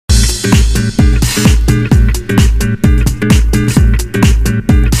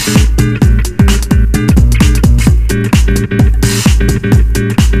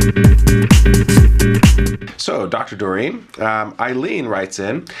Dr. Doreen, Eileen writes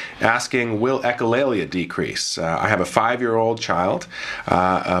in asking, will echolalia decrease? I have a 5-year-old child,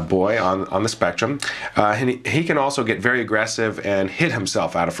 a boy on the spectrum, and he can also get very aggressive and hit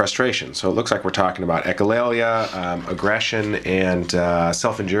himself out of frustration. So it looks like we're talking about echolalia, aggression, and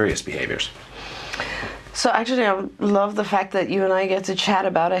self-injurious behaviors. So actually, I love the fact that you and I get to chat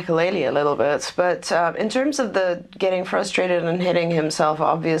about echolalia a little bit. But in terms of the getting frustrated and hitting himself,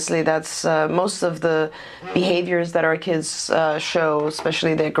 obviously that's most of the behaviors that our kids show,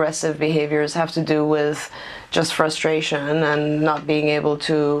 especially the aggressive behaviors, have to do with just frustration and not being able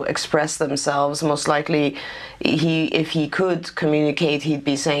to express themselves. Most likely, if he could communicate, he'd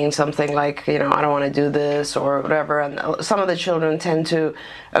be saying something like, I don't want to do this or whatever. And some of the children tend to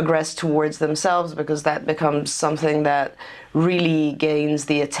aggress towards themselves because that becomes something that really gains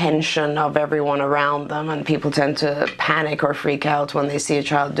the attention of everyone around them, and people tend to panic or freak out when they see a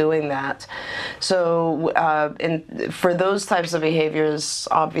child doing that. So for those types of behaviors,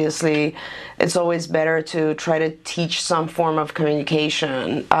 obviously, it's always better to try to teach some form of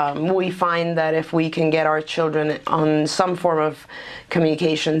communication. We find that if we can get our children on some form of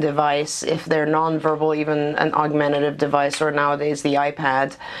communication device, if they're nonverbal, even an augmentative device, or nowadays the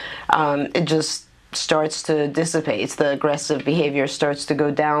iPad, it just starts to dissipate. The aggressive behavior starts to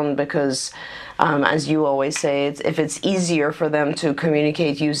go down because, as you always say, if it's easier for them to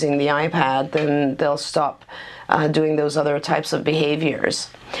communicate using the iPad, then they'll stop doing those other types of behaviors.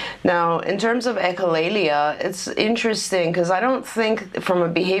 Now, in terms of echolalia, it's interesting because I don't think from a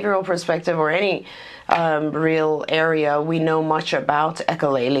behavioral perspective or any real area we know much about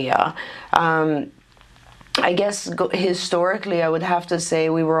echolalia. I guess historically I would have to say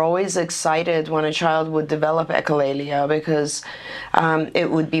we were always excited when a child would develop echolalia because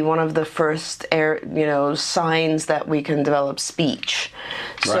it would be one of the first signs that we can develop speech.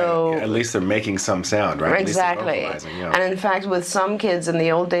 Right. So at least they're making some sound, right? Exactly. Yeah. And in fact, with some kids in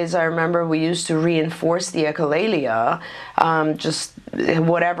the old days, I remember we used to reinforce the echolalia, just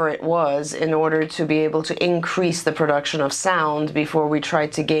whatever it was, in order to be able to increase the production of sound before we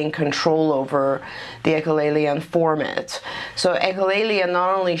tried to gain control over the echolalia and form it. So echolalia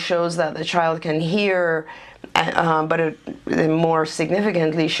not only shows that the child can hear, but it more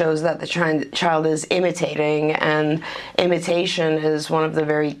significantly shows that the child is imitating, and imitation is one of the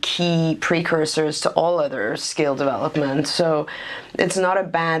very key precursors to all other skill development. So it's not a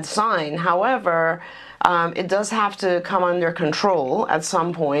bad sign. However, it does have to come under control at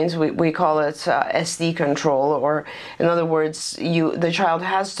some point. We call it SD control, or in other words, the child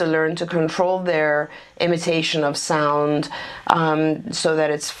has to learn to control their imitation of sound so that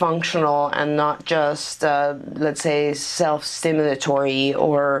it's functional and not just, let's say, self-stimulatory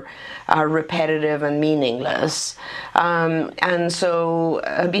or repetitive and meaningless. And so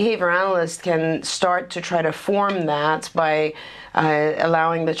a behavior analyst can start to try to form that by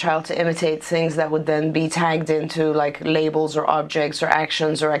allowing the child to imitate things that would then be tagged into like labels or objects or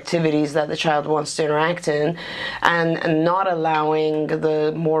actions or activities that the child wants to interact in, and not allowing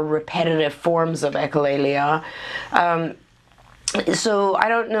the more repetitive forms of echolalia. So I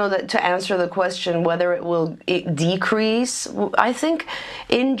don't know that to answer the question whether it will decrease. I think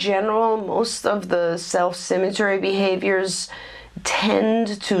in general most of the self-stimulatory behaviors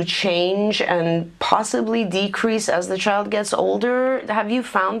tend to change and possibly decrease as the child gets older. Have you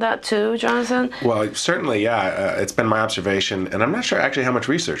found that too, Jonathan? Well, certainly, yeah. It's been my observation, and I'm not sure actually how much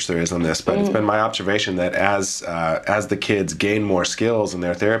research there is on this, but it's been my observation that as the kids gain more skills in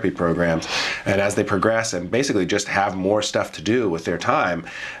their therapy programs, and as they progress and basically just have more stuff to do with their time,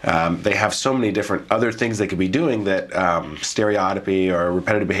 they have so many different other things they could be doing that stereotypy or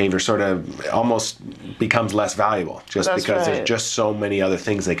repetitive behavior sort of almost becomes less valuable just because there's just so many other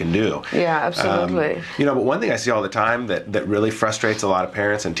things they can do. Yeah, absolutely. But one thing I see all the time that really frustrates a lot of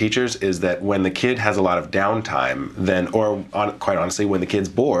parents and teachers is that when the kid has a lot of downtime, quite honestly, when the kid's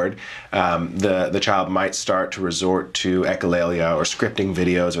bored, the child might start to resort to echolalia or scripting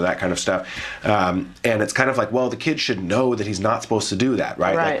videos or that kind of stuff. And it's kind of like, well, the kid should know that he's not supposed to do that,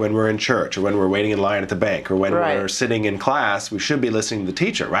 right? Like when we're in church or when we're waiting in line at the bank or when we're sitting in class, we should be listening to the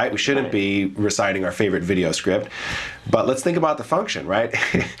teacher, right? We shouldn't be reciting our favorite video script. But let's think about the function, right?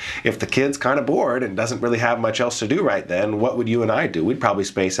 If the kid's kind of bored and doesn't really have much else to do right then, what would you and I do? We'd probably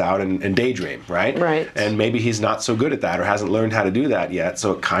space out and daydream, right? Right. And maybe he's not so good at that or hasn't learned how to do that yet,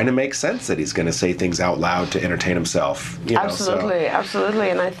 so it kind of makes sense that he's going to say things out loud to entertain himself. Absolutely.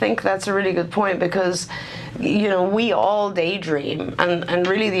 And I think that's a really good point because we all daydream, and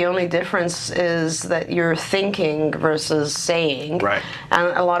really the only difference is that you're thinking versus saying. Right.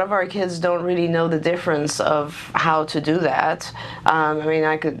 And a lot of our kids don't really know the difference of how to do that. I mean,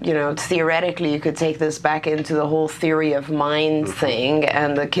 I could, theoretically, you could take this back into the whole theory of mind thing,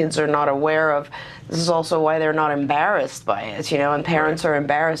 and the kids are not aware of. This is also why they're not embarrassed by it, and parents are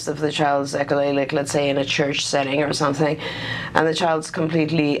embarrassed if the child's echolalic, let's say in a church setting or something, and the child's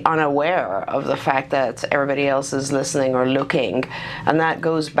completely unaware of the fact that everybody else is listening or looking. And that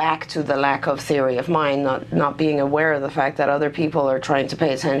goes back to the lack of theory of mind, not being aware of the fact that other people are trying to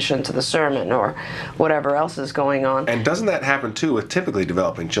pay attention to the sermon or whatever else is going on. And doesn't that happen too with typically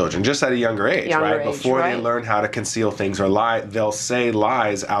developing children, just at a younger age, right? Before they learn how to conceal things or lie, they'll say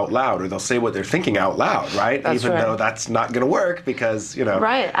lies out loud, or they'll say what they're thinking out loud, right? Even though that's not going to work because,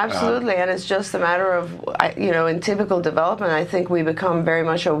 Right, absolutely. And it's just a matter of, in typical development, I think we become very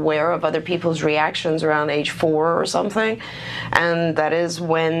much aware of other people's reactions around age 4 or something. And that is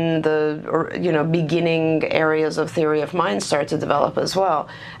when the, beginning areas of theory of mind start to develop as well.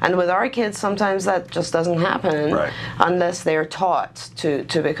 And with our kids, sometimes that just doesn't happen unless they're taught to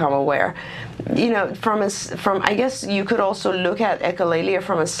become aware. From I guess you could also look at echolalia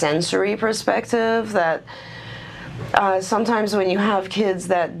from a sensory perspective, that sometimes when you have kids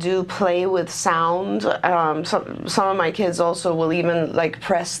that do play with sound, some of my kids also will even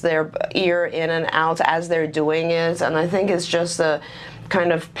press their ear in and out as they're doing it, and I think it's just a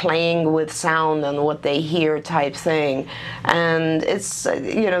kind of playing with sound and what they hear type thing. And it's,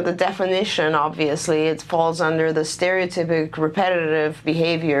 the definition, obviously, it falls under the stereotypic repetitive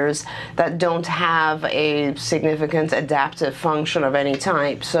behaviors that don't have a significant adaptive function of any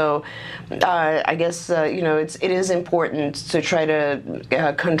type. So I guess, it is important to try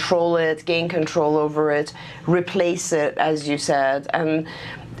to control it, gain control over it, replace it, as you said. And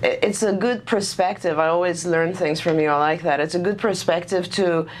it's a good perspective. I always learn things from you. I like that. It's a good perspective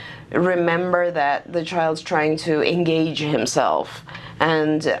to remember that the child's trying to engage himself.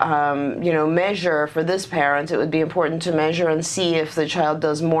 And, measure, for this parent, it would be important to measure and see if the child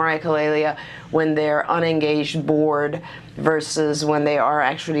does more echolalia when they're unengaged, bored, versus when they are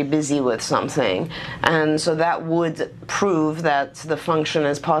actually busy with something. And so that would prove that the function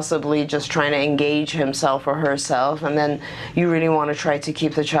is possibly just trying to engage himself or herself, and then you really want to try to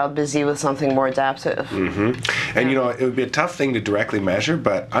keep the child busy with something more adaptive. Mm-hmm. And it would be a tough thing to directly measure,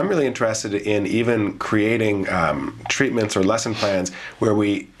 but I'm really interested in even creating treatments or lesson plans where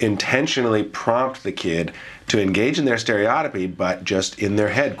we intentionally prompt the kid to engage in their stereotypy, but just in their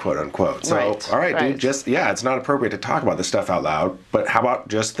head, quote unquote. So, all right, dude, it's not appropriate to talk about this stuff out loud, but how about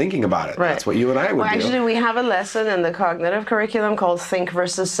just thinking about it? That's what you and I would do. Actually, we have a lesson in the cognitive curriculum called Think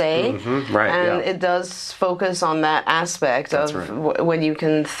versus Say, and it does focus on that aspect of when you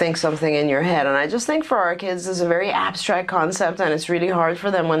can think something in your head. And I just think for our kids, it's a very abstract concept, and it's really hard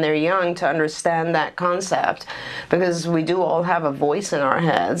for them when they're young to understand that concept, because we do all have a voice in our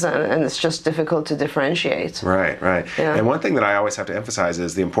heads, and it's just difficult to differentiate. Right. Yeah. And one thing that I always have to emphasize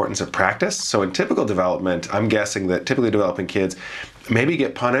is the importance of practice. So in typical development, I'm guessing that typically developing kids maybe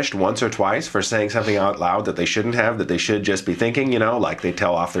get punished once or twice for saying something out loud that they shouldn't have, that they should just be thinking, like they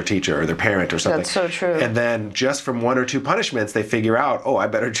tell off their teacher or their parent or something. That's so true. And then just from 1 or 2 punishments, they figure out, I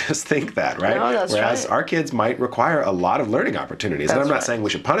better just think that, right? No, that's Whereas our kids might require a lot of learning opportunities. And I'm not saying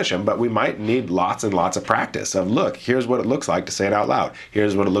we should punish them, but we might need lots and lots of practice of, look, here's what it looks like to say it out loud.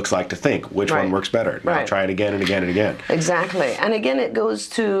 Here's what it looks like to think. Which one works better? Now try it again and again and again. Exactly. And again, it goes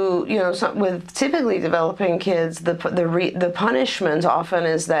to, with typically developing kids, the punishment often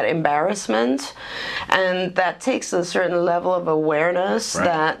is that embarrassment, and that takes a certain level of awareness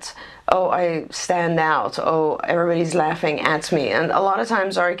that I stand out, everybody's laughing at me. And a lot of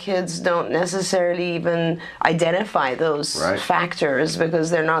times our kids don't necessarily even identify those factors, because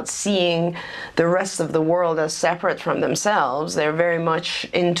they're not seeing the rest of the world as separate from themselves. They're very much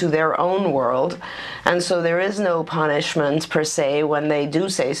into their own world, and so there is no punishment per se when they do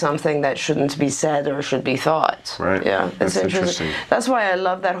say something that shouldn't be said or should be thought. Yeah, it's interesting. That's why I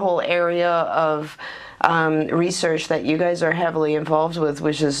love that whole area of research that you guys are heavily involved with,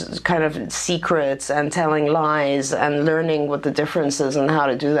 which is kind of secrets and telling lies and learning what the difference is and how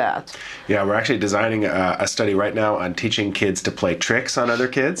to do that. Yeah, we're actually designing a study right now on teaching kids to play tricks on other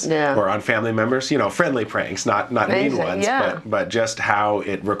kids or on family members. Friendly pranks, not mean ones, but just how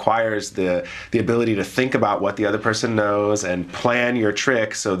it requires the ability to think about what the other person knows and plan your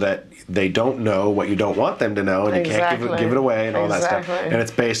trick so that they don't know what you don't want them to know, and you can't give it away and all that stuff. And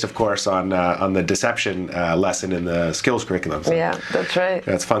it's based, of course, on the deception lesson in the skills curriculum. So yeah, that's right.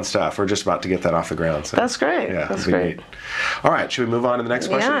 That's fun stuff. We're just about to get that off the ground. So. That's great. Yeah, that's great. Neat. All right, should we move on to the next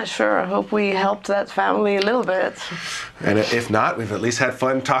question? Yeah, sure. I hope we helped that family a little bit. And if not, we've at least had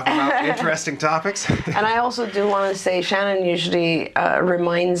fun talking about interesting topics. And I also do want to say, Shannon usually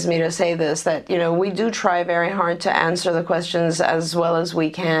reminds me to say this, that, you know, we do try very hard to answer the questions as well as we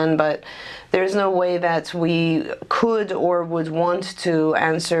can, but there's no way that we could or would want to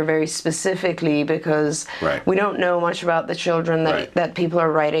answer very specifically, because we don't know much about the children that people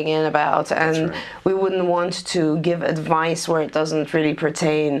are writing in about, and we wouldn't want to give advice where it doesn't really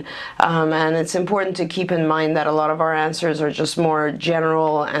pertain. And it's important to keep in mind that a lot of our answers are just more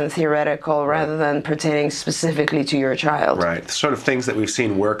general and theoretical rather than pertaining specifically to your child. Right, sort of things that we've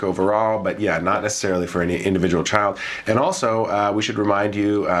seen work overall, but yeah, not necessarily for any individual child. And also, we should remind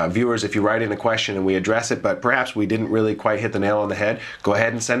you, viewers, if you write in a question and we address it, but perhaps we didn't really quite hit the nail on the head, go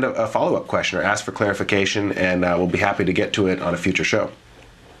ahead and send a follow-up question or ask for clarification, and we'll be happy to get to it on a future show.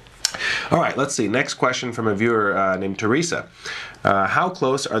 All right, let's see. Next question from a viewer named Teresa. How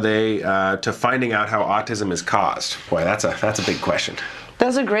close are they to finding out how autism is caused? Boy, that's a big question.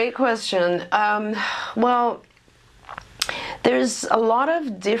 That's a great question. Well, there's a lot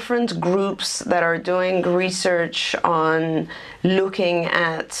of different groups that are doing research on looking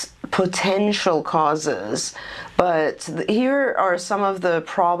at potential causes, but here are some of the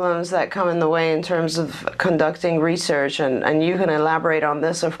problems that come in the way in terms of conducting research, and you can elaborate on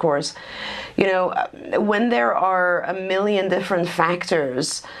this, of course. You know, when there are a million different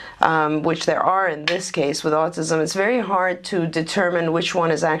factors, which there are in this case with autism, it's very hard to determine which one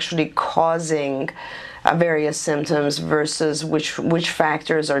is actually causing various symptoms versus which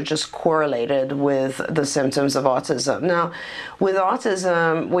factors are just correlated with the symptoms of autism. Now, with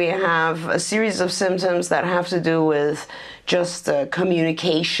autism, we have a series of symptoms that have to do with just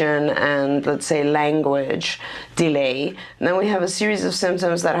communication and, let's say, language delay. And then we have a series of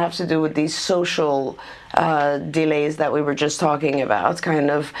symptoms that have to do with these social delays that we were just talking about,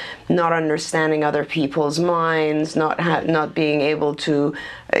 kind of not understanding other people's minds, not being able to,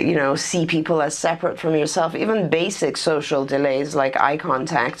 you know, see people as separate from yourself, even basic social delays like eye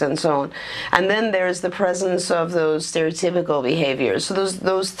contact and so on. And then there's the presence of those stereotypical behaviors. So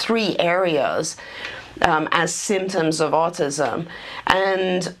those three areas as symptoms of autism.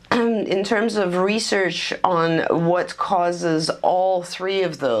 And in terms of research on what causes all three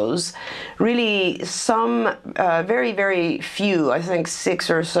of those, really some very, very few, I think 6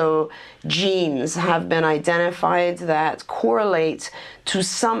 or so genes have been identified that correlate to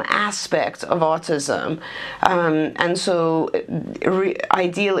some aspect of autism. And so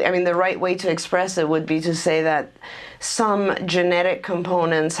ideally, I mean, the right way to express it would be to say that some genetic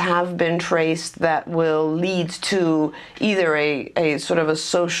components have been traced that will lead to either a sort of a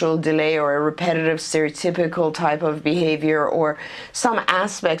social delay or a repetitive stereotypical type of behavior or some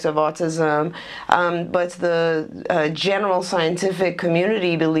aspect of autism. But the general scientific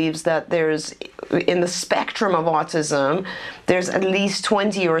community believes that there's, in the spectrum of autism, there's at least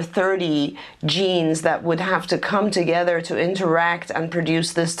 20 or 30 genes that would have to come together to interact and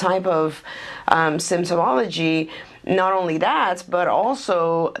produce this type of symptomology. Not only that, but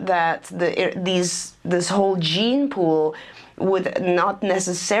also that this whole gene pool would not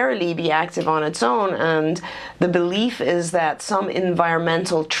necessarily be active on its own, and the belief is that some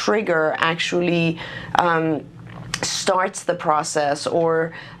environmental trigger actually starts the process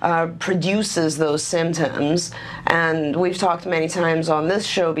or produces those symptoms. And we've talked many times on this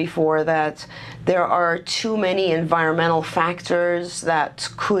show before that there are too many environmental factors that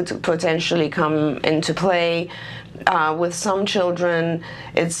could potentially come into play. With some children,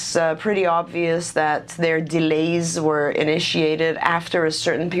 it's pretty obvious that their delays were initiated after a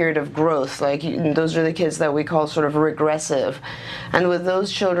certain period of growth. Like, those are the kids that we call sort of regressive. And with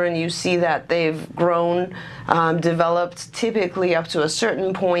those children, you see that they've grown, developed typically up to a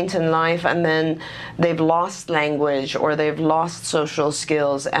certain point in life, and then they've lost language or they've lost social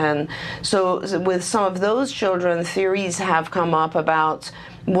skills. And so with some of those children, theories have come up about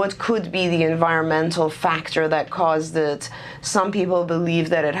what could be the environmental factor that caused it. Some people believe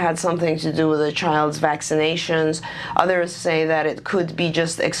that it had something to do with the child's vaccinations. Others say that it could be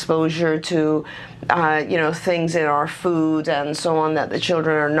just exposure to things in our food and so on that the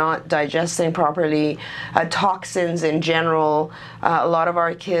children are not digesting properly. Toxins in general. A lot of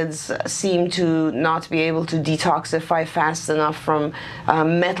our kids seem to not be able to detoxify fast enough from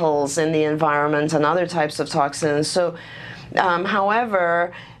metals in the environment and other types of toxins. So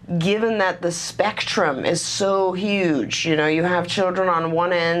however, given that the spectrum is so huge, you have children on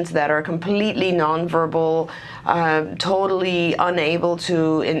one end that are completely nonverbal, totally unable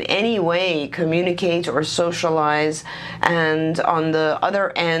to in any way communicate or socialize, and on the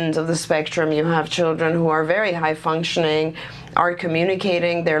other end of the spectrum you have children who are very high functioning, are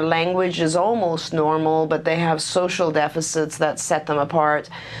communicating, their language is almost normal, but they have social deficits that set them apart.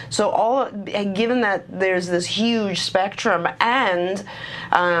 So given that there's this huge spectrum, and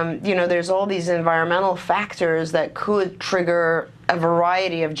there's all these environmental factors that could trigger a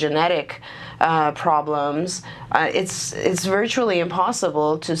variety of genetic problems, it's virtually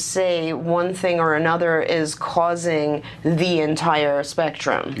impossible to say one thing or another is causing the entire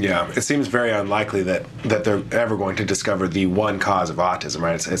spectrum. Yeah, it seems very unlikely that they're ever going to discover the one cause of autism,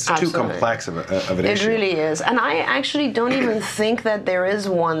 right? It's too complex of an issue. It really is. And I actually don't even think that there is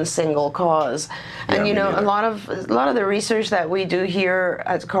one single cause. And a lot of the research that we do here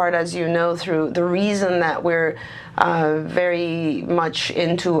at CARD, as you know, through the reason that we're very much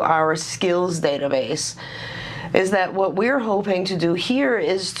into our skills database, is that what we're hoping to do here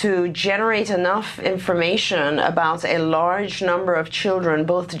is to generate enough information about a large number of children,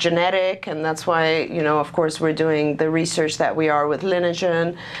 both genetic, and that's why, of course, we're doing the research that we are with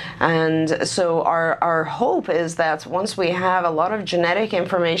Lineagen. And so our hope is that once we have a lot of genetic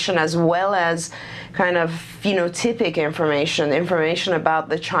information as well as kind of phenotypic information about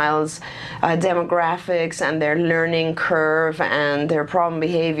the child's demographics and their learning curve and their problem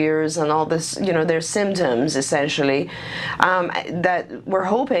behaviors and all this, their symptoms essentially, that we're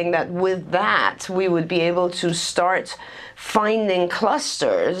hoping that with that we would be able to start finding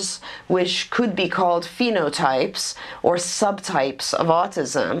clusters which could be called phenotypes or subtypes of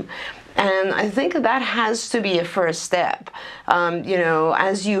autism. And I think that has to be a first step.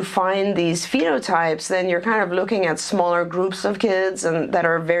 As you find these phenotypes, then you're kind of looking at smaller groups of kids and that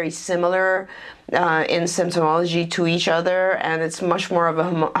are very similar in symptomology to each other, and it's much more of a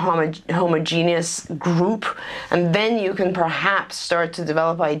homogeneous group. And then you can perhaps start to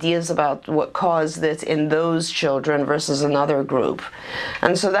develop ideas about what caused it in those children versus another group.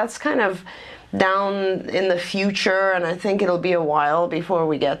 And so that's kind of down in the future, and I think it'll be a while before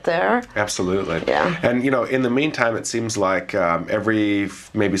we get there. Absolutely. Yeah. And in the meantime, it seems like every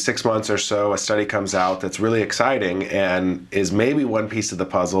maybe 6 months or so, a study comes out that's really exciting and is maybe one piece of the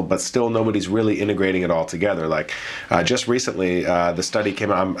puzzle, but still nobody's really integrating it all together. Like just recently, the study came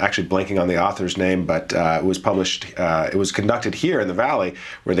out. I'm actually blanking on the author's name, but it was published. It was conducted here in the Valley,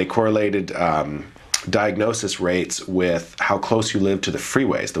 where they correlated diagnosis rates with how close you live to the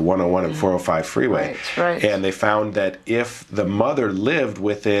freeways, the 101 and 405 freeway. Right. And they found that if the mother lived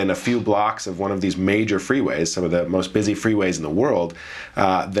within a few blocks of one of these major freeways, some of the most busy freeways in the world,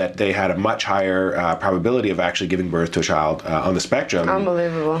 that they had a much higher probability of actually giving birth to a child on the spectrum.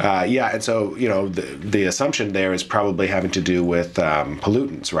 Unbelievable. Yeah, and so, the assumption there is probably having to do with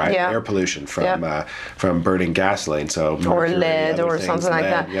pollutants, right? Yeah. Air pollution from burning gasoline, so or mercury, lead or things, something like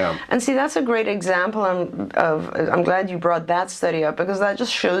lead, that. Yeah. And see, that's a great example I'm glad you brought that study up, because that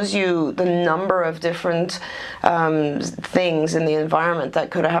just shows you the number of different things in the environment that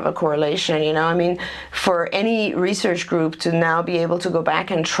could have a correlation. I mean, for any research group to now be able to go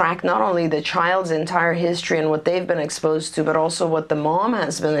back and track not only the child's entire history and what they've been exposed to, but also what the mom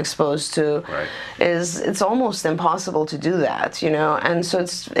has been exposed to, Right. it's almost impossible to do that, and so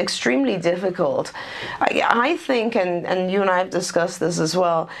it's extremely difficult. I think, and you and I have discussed this as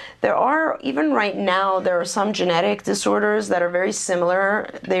well, there are, even right now, there are some genetic disorders that are very similar.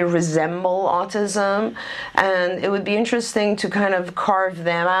 They resemble autism, and it would be interesting to kind of carve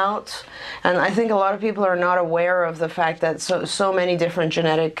them out. And I think a lot of people are not aware of the fact that so many different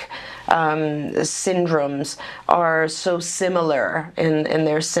genetic syndromes are so similar in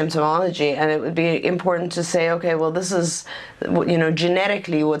their symptomology, and it would be important to say, okay, well, this is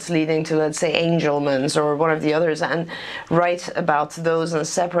genetically what's leading to, let's say, Angelman's or one of the others, and write about those and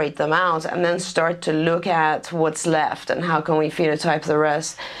separate them out, and then start to look at what's left and how can we phenotype the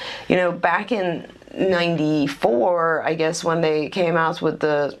rest. Back in 94, I guess, when they came out with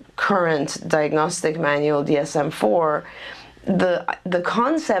the current diagnostic manual, DSM-4, the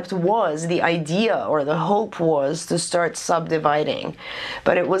concept was, the idea or the hope was to start subdividing.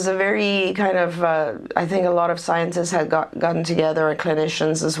 But it was a very kind of, I think a lot of scientists had gotten together, and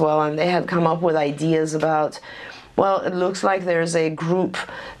clinicians as well, and they had come up with ideas about, well, it looks like there's a group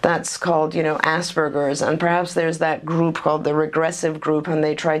that's called, Asperger's, and perhaps there's that group called the regressive group, and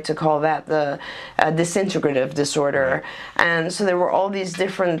they tried to call that the disintegrative disorder. And so there were all these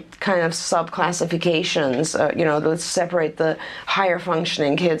different kind of sub-classifications. Let's separate the higher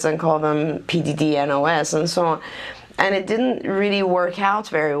functioning kids and call them PDD, NOS, and so on. And it didn't really work out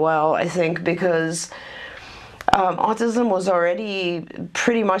very well, I think, because autism was already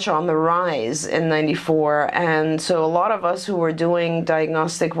pretty much on the rise in '94, and so a lot of us who were doing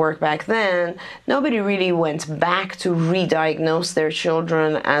diagnostic work back then, nobody really went back to re-diagnose their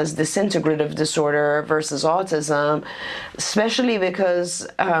children as disintegrative disorder versus autism, especially because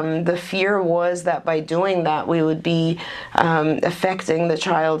the fear was that by doing that we would be affecting the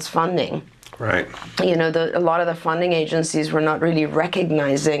child's funding. Right. You know, a lot of the funding agencies were not really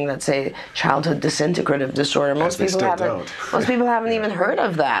recognizing, let's say, childhood disintegrative disorder. Most people haven't even heard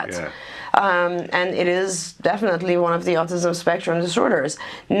of that. Yeah. And it is definitely one of the autism spectrum disorders.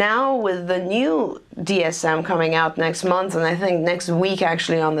 Now with the new DSM coming out next month, and I think next week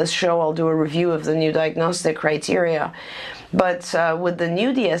actually on this show I'll do a review of the new diagnostic criteria. But with the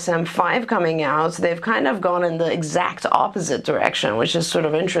new DSM-5 coming out, they've kind of gone in the exact opposite direction, which is sort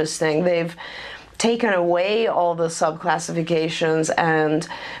of interesting. They've taken away all the subclassifications, and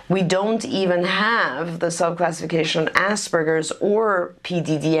we don't even have the subclassification Asperger's or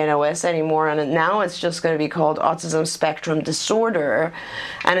PDD-NOS anymore, and now it's just going to be called autism spectrum disorder.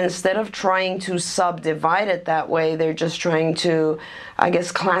 And instead of trying to subdivide it that way, they're just trying to, I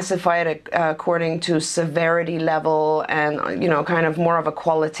guess, classify it according to severity level and, you know, kind of more of a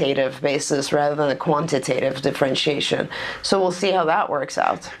qualitative basis rather than a quantitative differentiation. So we'll see how that works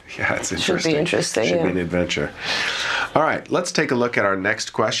out. Yeah, it's interesting. Should be interesting. Should be an adventure. All right, let's take a look at our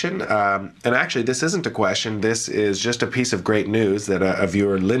next question. And actually, this isn't a question. This is just a piece of great news that a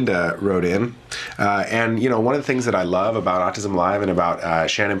viewer, Linda, wrote in. And, you know, one of the things that I love about Autism Live and about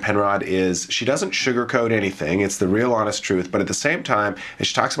Shannon Penrod is she doesn't sugarcoat anything. It's the real honest truth. But at the same time,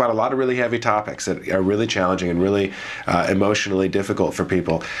 she talks about a lot of really heavy topics that are really challenging and really emotionally difficult for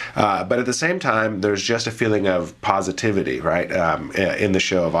people. But at the same time, there's just a feeling of positivity, right, in the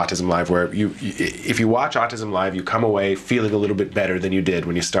show of Autism Live, where if you watch Autism Live, you come away feeling a little bit better than you did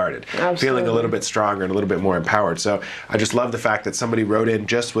when you started. Absolutely. Feeling a little bit stronger and a little bit more empowered. So I just love the fact that somebody wrote in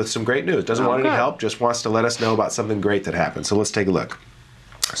just with some great news. Doesn't want any help, just wants to let us know about something great that happened. So let's take a look.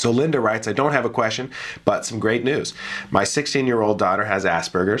 So Linda writes, I don't have a question, but some great news. My 16-year-old daughter has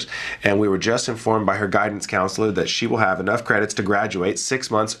Asperger's, and we were just informed by her guidance counselor that she will have enough credits to graduate 6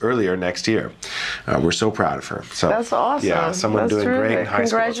 months earlier next year. We're so proud of her. So that's awesome. Yeah, someone that's doing terrific. great in high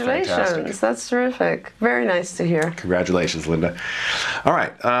school. Congratulations. That's terrific. Very nice to hear. Congratulations, Linda. All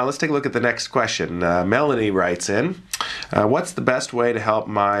right, let's take a look at the next question. Melanie writes in, what's the best way to help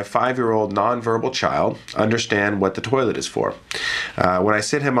my 5-year-old nonverbal child understand what the toilet is for? When I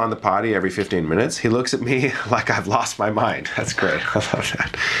sit him on the potty every 15 minutes, he looks at me like I've lost my mind. That's great. I love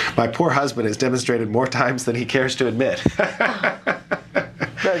that. My poor husband has demonstrated more times than he cares to admit.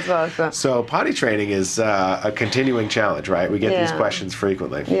 That's awesome. So potty training is a continuing challenge, right? We get these questions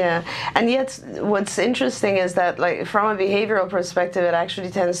frequently. Yeah, and yet what's interesting is that, like, from a behavioral perspective, it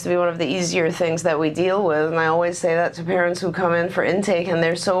actually tends to be one of the easier things that we deal with. And I always say that to parents who come in for intake and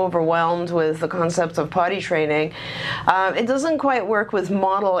they're so overwhelmed with the concept of potty training. It doesn't quite work with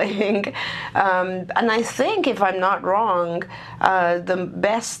modeling. And I think, if I'm not wrong, the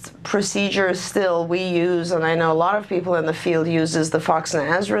best procedure still we use, and I know a lot of people in the field uses the Fox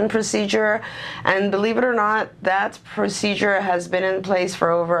and Azrin procedure, and believe it or not, that procedure has been in place for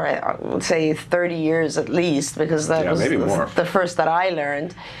over, I would say, 30 years at least, because that was the first that I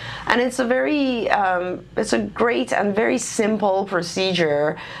learned. And it's a very, it's a great and very simple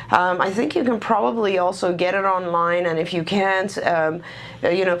procedure. I think you can probably also get it online, and if you can't,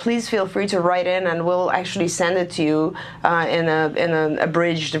 you know, please feel free to write in, and we'll actually send it to you in an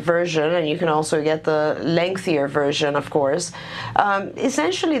abridged version, and you can also get the lengthier version, of course.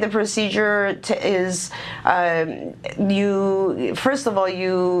 Essentially, the procedure is you, first of all,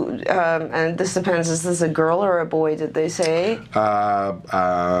 you, and this depends, is this a girl or a boy, did they say?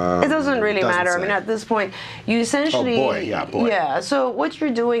 It doesn't really matter. Say. I mean, at this point, you essentially... Oh, boy, yeah, boy. Yeah, so what you're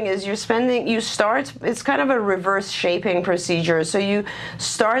doing is you start, it's kind of a reverse shaping procedure. So you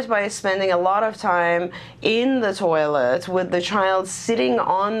start by spending a lot of time in the toilet with the child sitting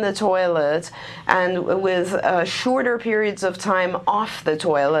on the toilet and with shorter periods of time off the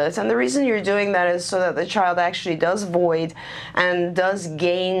toilet. And the reason you're doing that is so that the child actually does void and does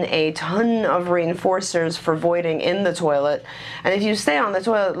gain a ton of reinforcers for voiding in the toilet. And if you stay on the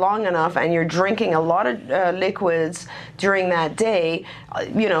toilet long enough and you're drinking a lot of liquids during that day,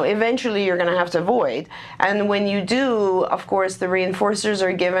 you know, eventually you're going to have to void. And when you do, of course, the reinforcers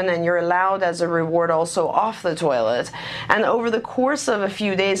are given and you're allowed as a reward also off the toilet. And over the course of a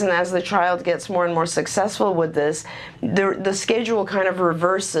few days, and as the child gets more and more successful with this, the schedule kind of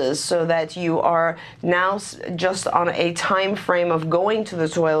reverses, so that you are now just on a time frame of going to the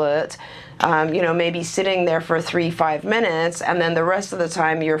toilet, maybe sitting there for 3-5 minutes, and then the rest of the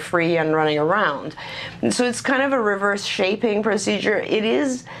time you're free and running around. And so it's kind of a reverse shaping procedure. It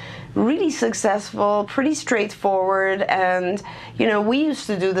is really successful, pretty straightforward, and we used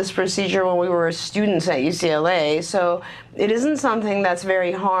to do this procedure when we were students at UCLA, so it isn't something that's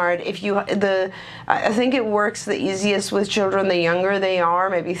very hard. I think it works the easiest with children the younger they are,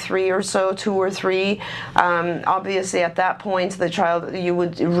 maybe 3 or so, 2 or 3. Obviously at that point the child, you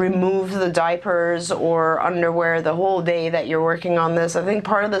would remove the diapers or underwear the whole day that you're working on this. I think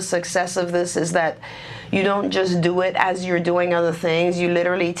part of the success of this is that you don't just do it as you're doing other things. You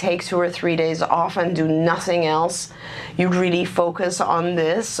literally take 2 or 3 days off and do nothing else. You really focus on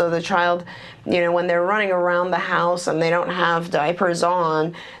this, so the child, when they're running around the house and they don't have diapers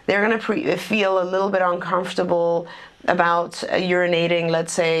on, they're going to feel a little bit uncomfortable about urinating,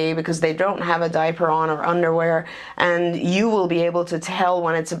 let's say, because they don't have a diaper on or underwear, and you will be able to tell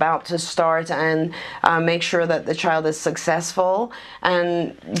when it's about to start and make sure that the child is successful.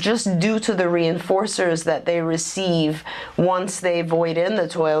 And just due to the reinforcers that they receive once they void in the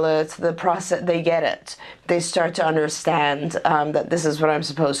toilet, the process, they get it. They start to understand that this is what I'm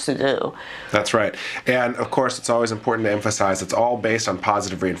supposed to do. That's right. And of course, it's always important to emphasize it's all based on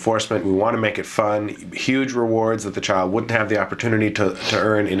positive reinforcement. We want to make it fun, huge rewards that the child wouldn't have the opportunity to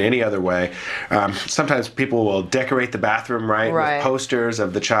earn in any other way. Sometimes people will decorate the bathroom, right, with posters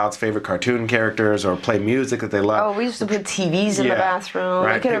of the child's favorite cartoon characters, or play music that they love. Oh, we used to put TVs in the bathroom.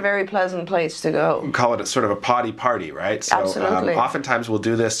 Make it a very pleasant place to go. We call it sort of a potty party, right? So absolutely. Oftentimes we'll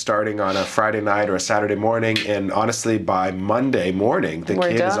do this starting on a Friday night or a Saturday morning, and honestly by Monday morning the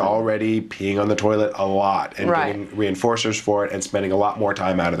kid is already peeing on the toilet a lot and getting reinforcers for it and spending a lot more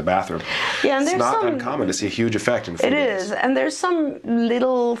time out of the bathroom. Yeah, and it's not uncommon to see a huge effect in a few days. It is, and there's some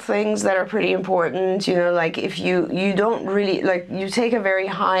little things that are pretty important, like if you don't really, like you take a very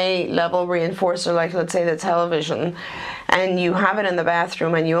high level reinforcer, like let's say the television, and you have it in the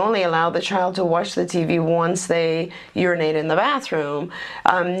bathroom, and you only allow the child to watch the TV once they urinate in the bathroom,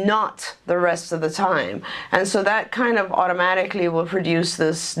 not the rest of the time. And so that kind of automatically will produce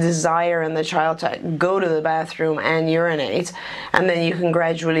this desire in the child to go to the bathroom and urinate, and then you can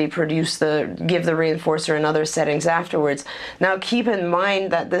gradually give the reinforcer in other settings afterwards. Now keep in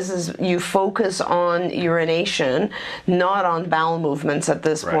mind that you focus on urination, not on bowel movements at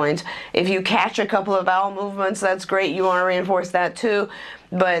this point. If you catch a couple of bowel movements, that's great, you want to reinforce that too.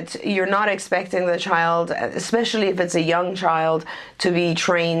 But you're not expecting the child, especially if it's a young child, to be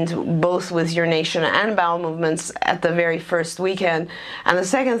trained both with urination and bowel movements at the very first weekend. And the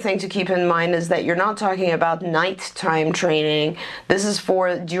second thing to keep in mind is that you're not talking about nighttime training. This is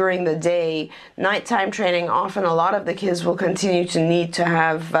for during the day. Nighttime training, often a lot of the kids will continue to need to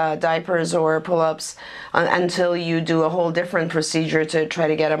have diapers or pull-ups until you do a whole different procedure to try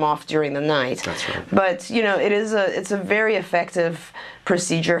to get them off during the night. That's right. But it's a very effective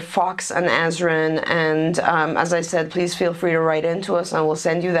procedure, Fox and Azrin, and as I said, please feel free to write into us and we'll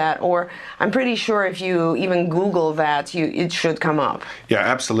send you that, or I'm pretty sure if you even Google that, it should come up. Yeah,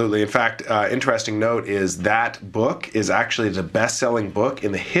 absolutely. In fact, interesting note is that book is actually the best-selling book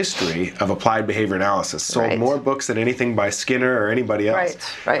in the history of applied behavior analysis. Sold more books than anything by Skinner or anybody else,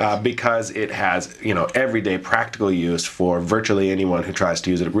 because it has everyday practical use for virtually anyone who tries to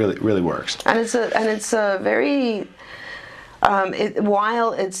use it. It really works. And it's a very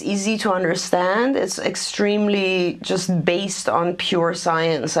while it's easy to understand, it's extremely just based on pure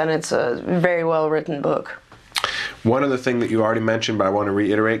science, and it's a very well written book. One other thing that you already mentioned, but I want to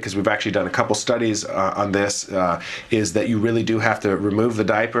reiterate because we've actually done a couple studies on this, is that you really do have to remove the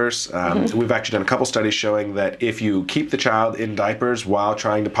diapers. We've actually done a couple studies showing that if you keep the child in diapers while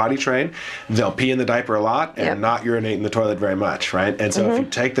trying to potty train, they'll pee in the diaper a lot and not urinate in the toilet very much, right? And so if you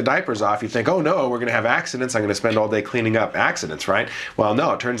take the diapers off, you think, oh no, we're going to have accidents. I'm going to spend all day cleaning up accidents, right? Well,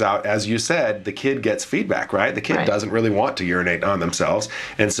 no, it turns out, as you said, the kid gets feedback, right? The kid doesn't really want to urinate on themselves.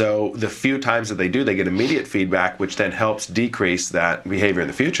 And so the few times that they do, they get immediate feedback, which then helps decrease that behavior in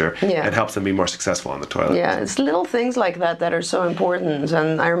the future and helps them be more successful on the toilet. Yeah, it's little things like that that are so important.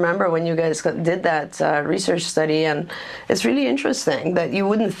 And I remember when you guys did that research study, and it's really interesting that you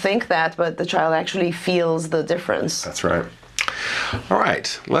wouldn't think that, but the child actually feels the difference. That's right. All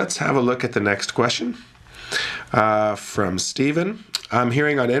right, let's have a look at the next question from Stephen. I'm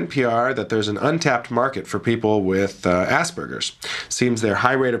hearing on NPR that there's an untapped market for people with Asperger's. Seems their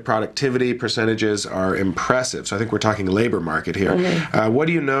high rate of productivity percentages are impressive. So I think we're talking labor market here. What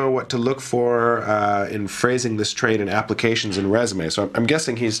do you know what to look for in phrasing this trait in applications and resumes? So I'm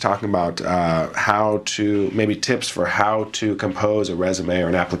guessing he's talking about how to, maybe tips for how to compose a resume or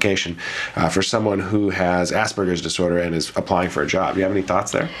an application for someone who has Asperger's disorder and is applying for a job. Do you have any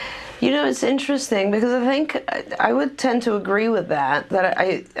thoughts there? You know, it's interesting because I think I would tend to agree with that.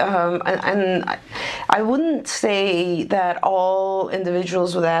 I wouldn't say that all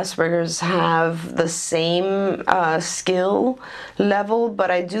individuals with Asperger's have the same skill level,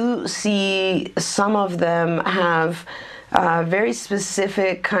 but I do see some of them have very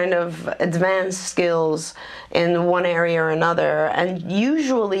specific kind of advanced skills in one area or another, and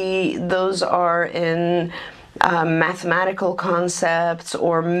usually those are in mathematical concepts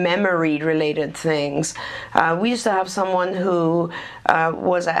or memory-related things. We used to have someone who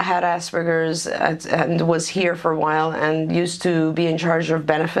had Asperger's and was here for a while and used to be in charge of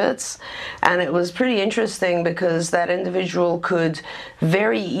benefits. And it was pretty interesting because that individual could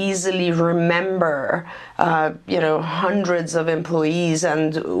very easily remember hundreds of employees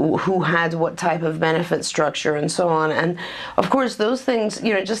and who had what type of benefit structure and so on. And of course, those things,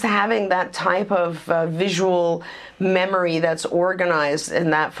 just having that type of visual memory that's organized in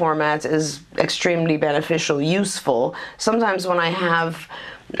that format is extremely beneficial, useful. Sometimes when I have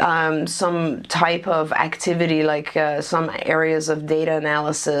some type of activity, like some areas of data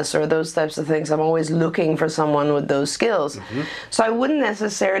analysis or those types of things, I'm always looking for someone with those skills. So I wouldn't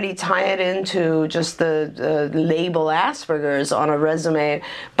necessarily tie it into just the label Asperger's on a resume,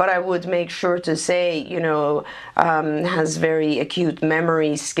 but I would make sure to say, has very acute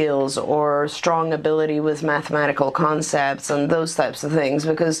memory skills or strong ability with mathematical concepts and those types of things,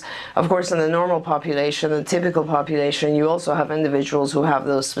 because of course in the normal population, the typical population, you also have individuals who have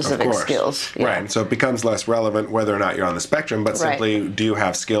those specific skills. Right, and so it becomes less relevant whether or not you're on the spectrum, but simply do you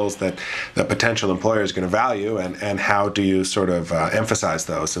have skills that the potential employer is going to value, and how do you sort of emphasize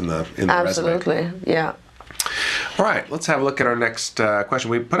those in the resume? Absolutely, yeah. All right, let's have a look at our next question.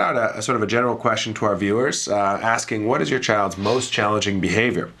 We put out a sort of a general question to our viewers asking, what is your child's most challenging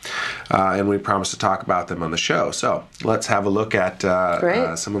behavior? And we promised to talk about them on the show. So let's have a look at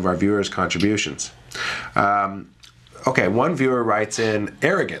some of our viewers' contributions. Okay, one viewer writes in,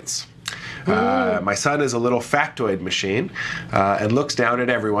 arrogance. My son is a little factoid machine and looks down at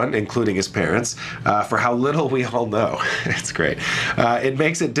everyone, including his parents, for how little we all know. It's great. It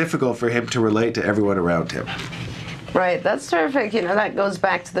makes it difficult for him to relate to everyone around him. Right, that's terrific. That goes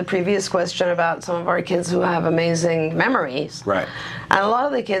back to the previous question about some of our kids who have amazing memories. Right. And a lot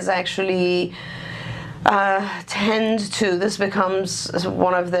of the kids actually this becomes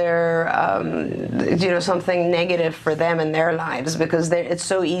one of their, something negative for them in their lives, because it's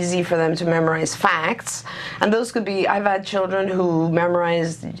so easy for them to memorize facts. And those could be, I've had children who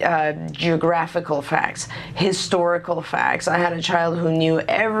memorized geographical facts, historical facts. I had a child who knew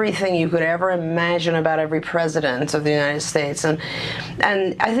everything you could ever imagine about every president of the United States. And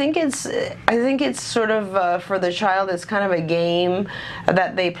I think it's sort of, for the child, it's kind of a game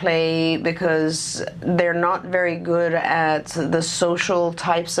that they play because they're not very good at the social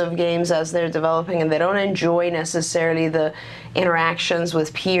types of games as they're developing, and they don't enjoy necessarily the interactions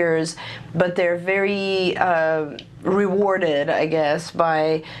with peers, but they're very rewarded, I guess,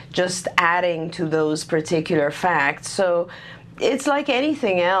 by just adding to those particular facts. So it's like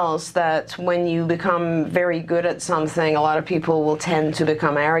anything else, that when you become very good at something, a lot of people will tend to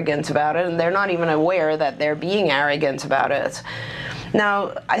become arrogant about it, and they're not even aware that they're being arrogant about it.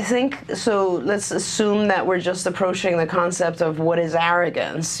 Now, I think, so let's assume that we're just approaching the concept of what is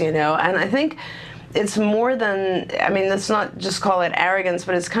arrogance, and I think it's more than, let's not just call it arrogance,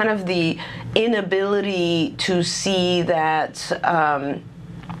 but it's kind of the inability to see that,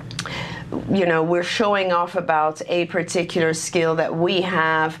 we're showing off about a particular skill that we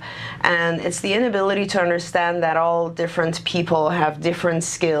have, and it's the inability to understand that all different people have different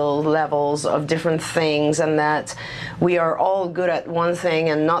skill levels of different things, and that we are all good at one thing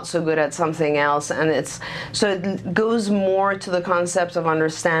and not so good at something else. And so it goes more to the concept of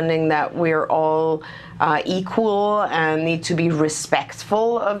understanding that we're all equal and need to be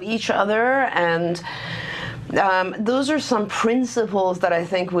respectful of each other. And those are some principles that I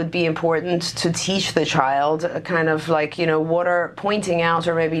think would be important to teach the child, kind of like, what are pointing out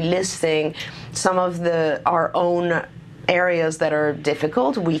or maybe listing some of our own areas that are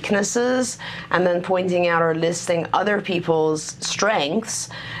difficult, weaknesses, and then pointing out or listing other people's strengths,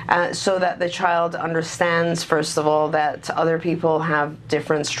 so that the child understands, first of all, that other people have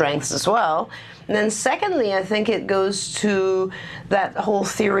different strengths as well. And then secondly, I think it goes to that whole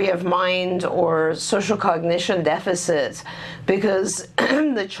theory of mind or social cognition deficit, because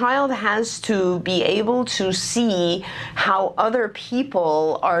the child has to be able to see how other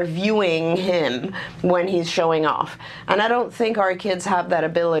people are viewing him when he's showing off. And I don't think our kids have that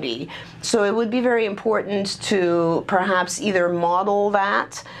ability. So it would be very important to perhaps either model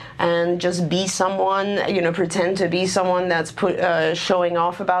that and just be someone, pretend to be someone that's showing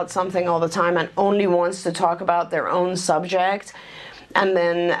off about something all the time and only wants to talk about their own subject, and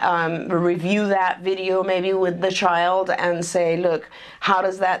then review that video maybe with the child and say, look, how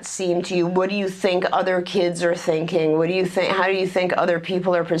does that seem to you? What do you think other kids are thinking? How do you think other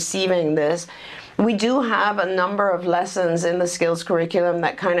people are perceiving this? We do have a number of lessons in the skills curriculum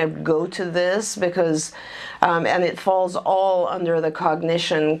that kind of go to this, because and it falls all under the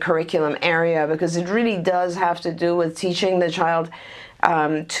cognition curriculum area, because it really does have to do with teaching the child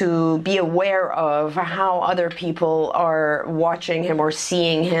to be aware of how other people are watching him or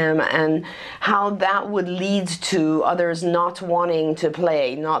seeing him, and how that would lead to others not wanting to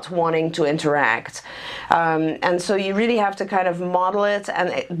play, not wanting to interact. And so you really have to kind of model it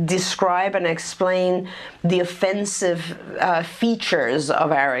and describe and explain the offensive features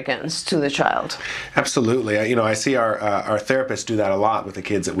of arrogance to the child. Absolutely. I see our therapists do that a lot with the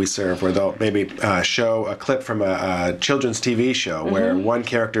kids that we serve, where they'll maybe show a clip from a children's TV show where one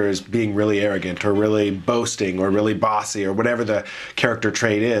character is being really arrogant or really boasting or really bossy or whatever the character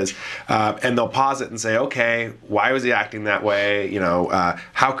trait is, and they'll pause it and say, okay, why was he acting that way?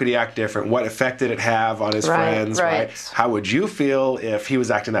 How could he act different? What effect did it have on his friends? Right? How would you feel if he was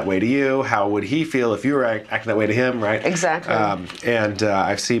acting that way to you? How would he feel if you were acting that way to him? Right? Exactly. And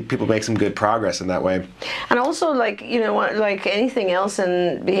I've seen people make some good progress in that way. And also, like anything else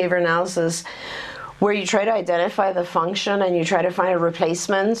in behavior analysis, where you try to identify the function and you try to find a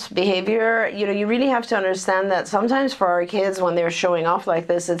replacement behavior, you really have to understand that sometimes for our kids, when they're showing off like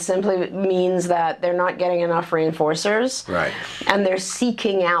this, it simply means that they're not getting enough reinforcers. Right. And they're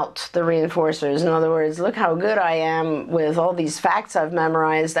seeking out the reinforcers. In other words, look how good I am with all these facts I've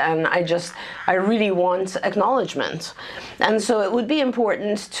memorized, and I really want acknowledgement. And so it would be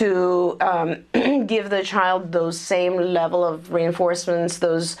important to give the child those same level of reinforcements,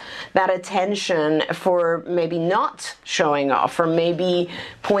 that attention, for maybe not showing off, or maybe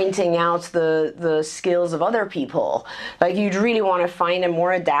pointing out the skills of other people. Like, you'd really want to find a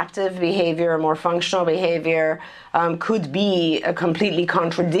more adaptive behavior, a more functional behavior. Could be a completely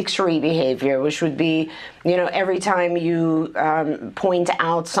contradictory behavior, which would be, every time you point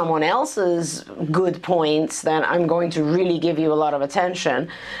out someone else's good points, then I'm going to really give you a lot of attention.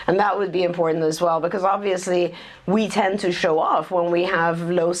 And that would be important as well, because obviously we tend to show off when we have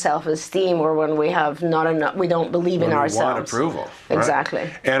low self-esteem, or when we have not enough, we don't believe in ourselves. We want approval. Right? Exactly.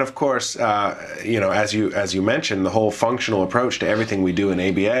 And of course, as you mentioned, the whole functional approach to everything we do in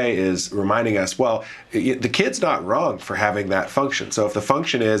ABA is reminding us, well, the kid's not wrong for having that function. So if the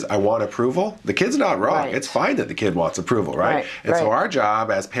function is, I want approval, the kid's not wrong. Right. It's fine that the kid wants approval, right? And so our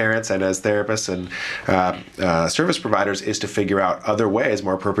job as parents and as therapists and service providers is to figure out other ways,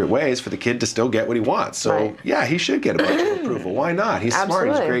 more appropriate ways for the kid to still get what he wants. So yeah, he should get a bunch of approval. Why not? He's smart.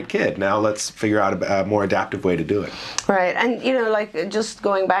 He's a great kid. Now let's figure out a more adaptive way to do it. Right. And, just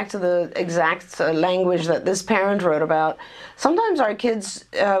going back to the exact language that this parent wrote about, sometimes our kids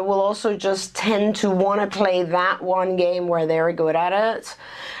will also just tend to want to play that one game where they're good at it.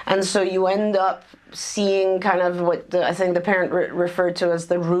 And so you end up seeing kind of what I think the parent referred to as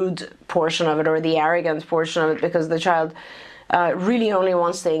the rude portion of it, or the arrogant portion of it, because the child really only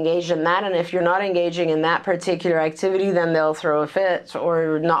wants to engage in that. And if you're not engaging in that particular activity, then they'll throw a fit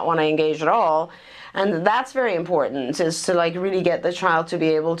or not want to engage at all. And that's very important, is to really get the child to be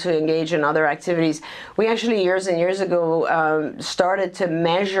able to engage in other activities. We actually years and years ago started to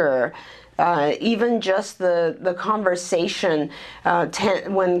measure even just the conversation.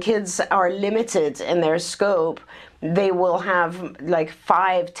 When kids are limited in their scope, they will have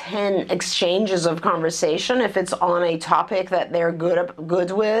 5-10 exchanges of conversation if it's on a topic that they're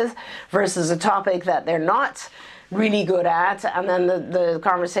good with, versus a topic that they're not really good at, and then the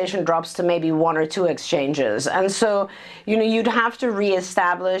conversation drops to maybe one or two exchanges. And so, you'd have to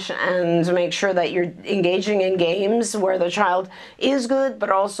reestablish and make sure that you're engaging in games where the child is good, but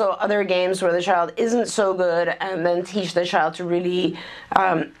also other games where the child isn't so good, and then teach the child to really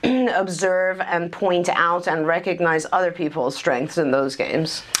observe and point out and recognize other people's strengths in those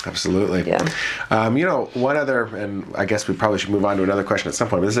games. Absolutely. Yeah. One other, and I guess we probably should move on to another question at some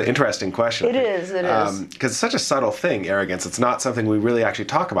point, but this is an interesting question. It is. Because it's such a subtle thing, arrogance. It's not something we really actually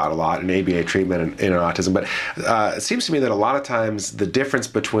talk about a lot in ABA treatment in autism, but it seems to me that a lot of times the difference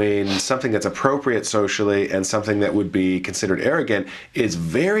between something that's appropriate socially and something that would be considered arrogant is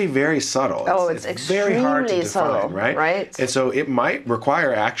very, very subtle. It's extremely very hard to define, subtle, right? And so it might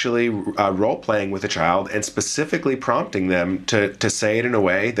require actually role-playing with a child and specifically prompting them to say it in a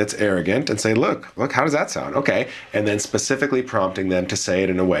way that's arrogant and say, look, how does that sound? Okay. And then specifically prompting them to say it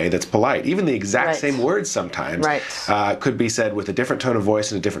in a way that's polite. Even the exact same words sometimes could be said with a different tone of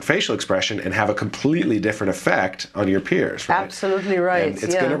voice and a different facial expression and have a completely different effect on your peers. Right? Absolutely right. And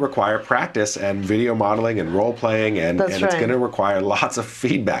it's going to require practice and video modeling and role playing, and it's going to require lots of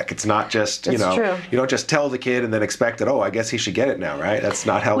feedback. It's not just, you don't just tell the kid and then expect that, I guess he should get it now, right? That's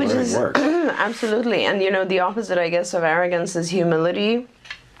not how learning works. Absolutely. And the opposite, I guess, of arrogance is humility.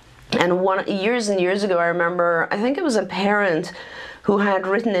 And years and years ago, I remember, I think it was a parent who had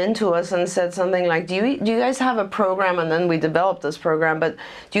written into us and said something like, do you guys have a program, and then we developed this program, but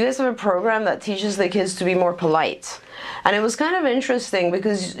do you guys have a program that teaches the kids to be more polite? And it was kind of interesting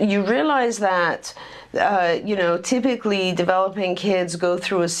because you realize that typically developing kids go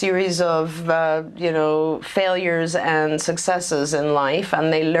through a series of, failures and successes in life,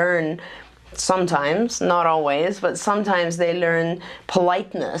 and they learn sometimes, not always, but sometimes they learn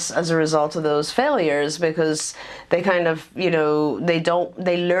politeness as a result of those failures, because they kind of,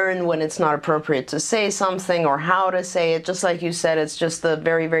 they learn when it's not appropriate to say something or how to say it. Just like you said, it's just the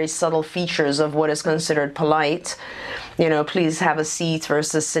very, very subtle features of what is considered polite. Please have a seat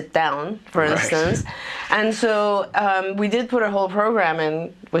versus sit down, for instance. And so we did put a whole program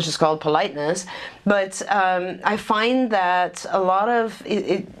in, which is called politeness. But I find that a lot of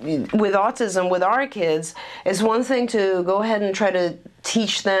with autism, with our kids, it's one thing to go ahead and try to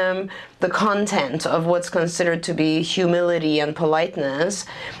teach them the content of what's considered to be humility and politeness.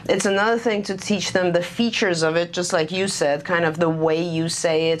 It's another thing to teach them the features of it, just like you said, kind of the way you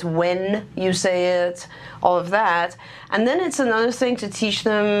say it, when you say it, all of that. And then it's another thing to teach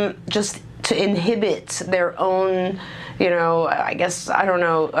them just to inhibit their own,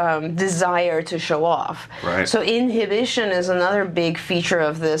 desire to show off. Right. So inhibition is another big feature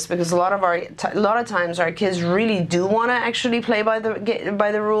of this, because a lot of times our kids really do want to actually play by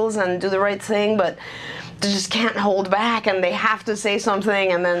the rules and do the right thing, but they just can't hold back, and they have to say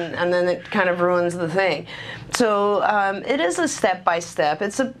something, and then it kind of ruins the thing. So it is a step by step.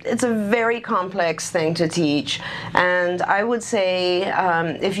 It's a very complex thing to teach, and I would say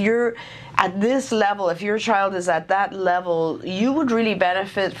if you're at this level, if your child is at that level, you would really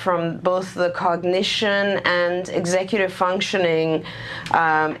benefit from both the cognition and executive functioning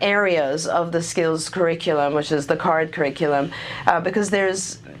areas of the skills curriculum, which is the CARD curriculum, because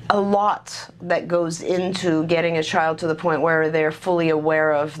there's a lot that goes into getting a child to the point where they're fully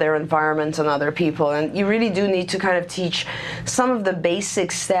aware of their environment and other people. And you really do need to kind of teach some of the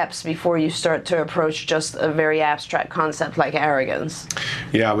basic steps before you start to approach just a very abstract concept like arrogance.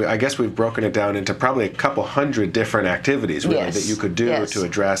 Yeah, I guess we've broken it down into probably a couple hundred different activities really that you could do to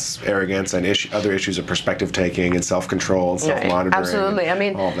address arrogance and other issues of perspective taking and self-control and self-monitoring. Absolutely. I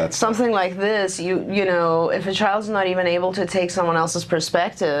mean, something like this, if a child's not even able to take someone else's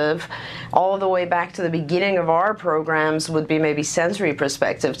perspective, all the way back to the beginning of our programs would be maybe sensory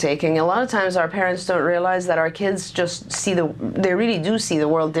perspective taking. A lot of times our parents don't realize that our kids just they really do see the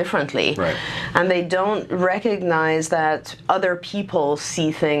world differently. Right. And they don't recognize that other people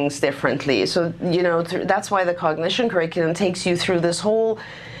see things differently. So, that's why the cognition curriculum takes you through this whole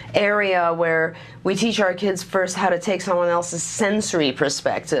area where we teach our kids first how to take someone else's sensory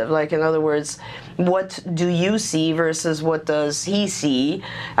perspective. Like, in other words, what do you see versus what does he see?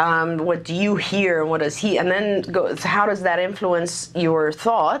 What do you hear and what does he? And then how does that influence your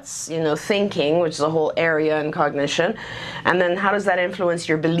thoughts? Thinking, which is a whole area in cognition. And then how does that influence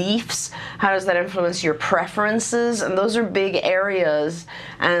your beliefs? How does that influence your preferences? And those are big areas.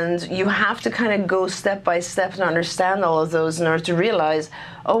 And you have to kind of go step by step to understand all of those in order to realize,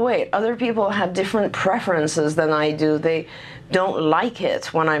 oh wait, other people have different preferences than I do. They don't like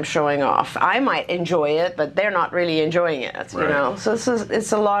it when I'm showing off. I might enjoy it, but they're not really enjoying it, So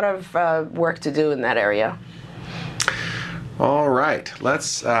it's a lot of work to do in that area. All right,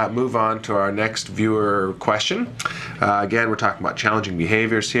 let's move on to our next viewer question. Again, we're talking about challenging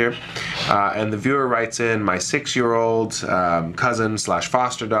behaviors here. And the viewer writes in, my 6-year-old cousin /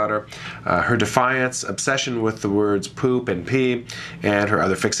 foster daughter, her defiance, obsession with the words poop and pee, and her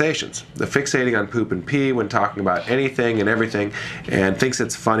other fixations. The fixating on poop and pee when talking about anything and everything and thinks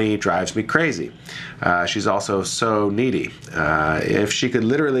it's funny drives me crazy. She's also so needy. If she could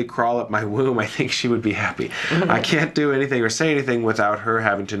literally crawl up my womb, I think she would be happy. I can't do anything or say anything without her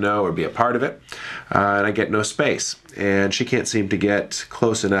having to know or be a part of it, and I get no space, and she can't seem to get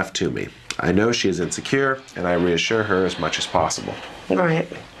close enough to me. I know she is insecure, and I reassure her as much as possible. Right.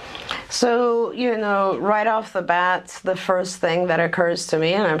 So, right off the bat, the first thing that occurs to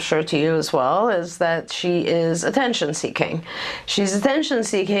me, and I'm sure to you as well, is that she is attention seeking. She's attention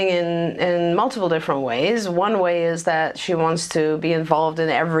seeking in multiple different ways. One way is that she wants to be involved in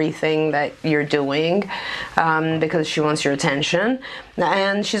everything that you're doing because she wants your attention.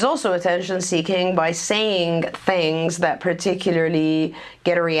 And she's also attention seeking by saying things that particularly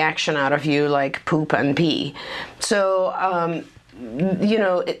get a reaction out of you, like poop and pee. So,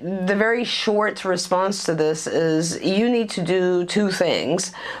 the very short response to this is you need to do two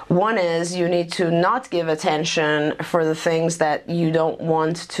things. One is you need to not give attention for the things that you don't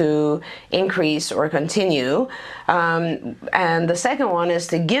want to increase or continue. And the second one is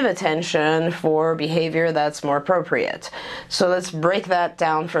to give attention for behavior that's more appropriate. So let's break that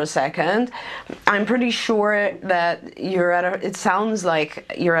down for a second. I'm pretty sure that it sounds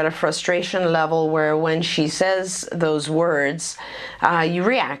like you're at a frustration level where when she says those words, you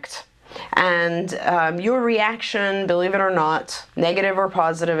react. And your reaction, believe it or not, negative or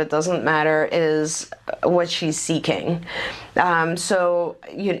positive, it doesn't matter, is what she's seeking. So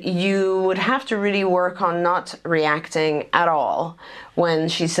you would have to really work on not reacting at all when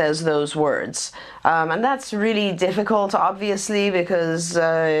she says those words. And that's really difficult, obviously, because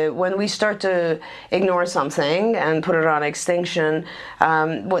when we start to ignore something and put it on extinction,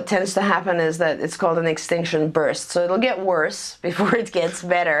 what tends to happen is that it's called an extinction burst. So it'll get worse before it gets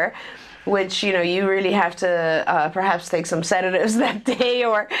better, which, you really have to perhaps take some sedatives that day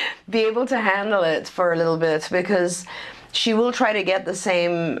or be able to handle it for a little bit, because she will try to get the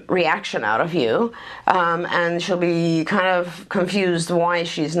same reaction out of you, and she'll be kind of confused why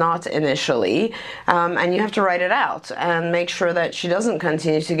she's not initially, and you have to write it out and make sure that she doesn't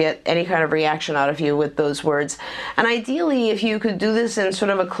continue to get any kind of reaction out of you with those words. And ideally, if you could do this in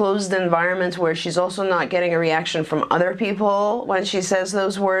sort of a closed environment where she's also not getting a reaction from other people when she says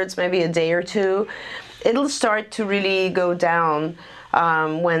those words, maybe a day or two, it'll start to really go down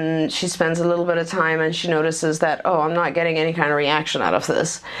when she spends a little bit of time and she notices that, oh, I'm not getting any kind of reaction out of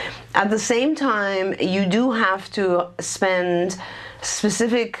this. At the same time, you do have to spend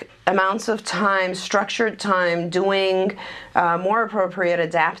specific amounts of time, structured time, doing more appropriate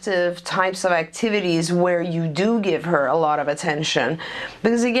adaptive types of activities where you do give her a lot of attention.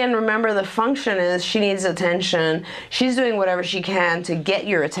 Because again, remember, the function is she needs attention. She's doing whatever she can to get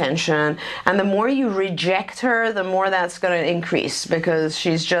your attention. And the more you reject her, the more that's going to increase, because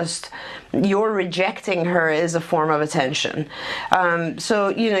you're rejecting her is a form of attention. So,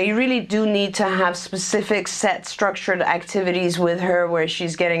 you really do need to have specific set structured activities with her where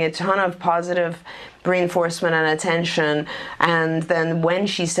she's getting a ton of positive reinforcement and attention, and then when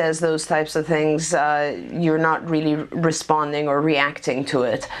she says those types of things, you're not really responding or reacting to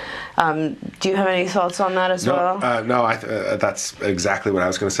it. Do you have any thoughts on that as well? No, that's exactly what I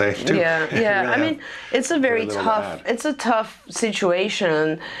was going to say too. Yeah. Really I mean, it's a tough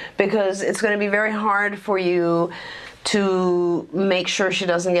situation, because it's going to be very hard for you to make sure she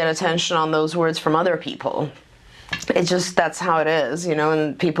doesn't get attention on those words from other people. That's how it is,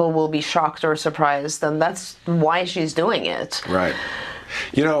 and people will be shocked or surprised, and that's why she's doing it. Right.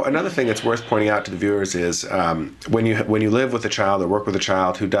 Another thing that's worth pointing out to the viewers is when you live with a child or work with a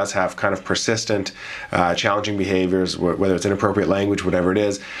child who does have kind of persistent, challenging behaviors, whether it's inappropriate language, whatever it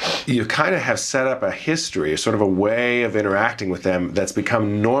is, you kind of have set up a history, sort of a way of interacting with them that's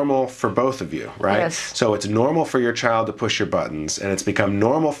become normal for both of you, right? Yes. So it's normal for your child to push your buttons, and it's become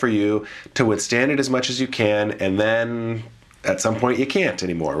normal for you to withstand it as much as you can, and then at some point you can't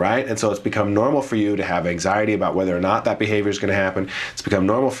anymore, right? And so it's become normal for you to have anxiety about whether or not that behavior is going to happen. It's become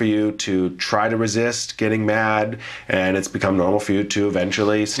normal for you to try to resist getting mad, and it's become normal for you to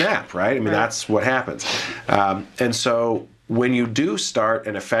eventually snap, right? I mean, that's what happens. And so when you do start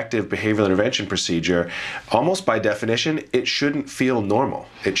an effective behavioral intervention procedure, almost by definition, it shouldn't feel normal.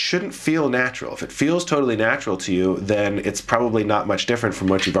 It shouldn't feel natural. If it feels totally natural to you, then it's probably not much different from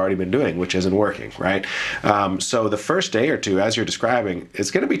what you've already been doing, which isn't working, right? So the first day or two, as you're describing, it's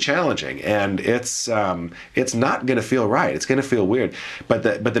going to be challenging, and it's not going to feel right. It's going to feel weird. But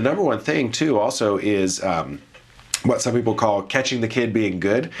the number one thing too also is what some people call catching the kid being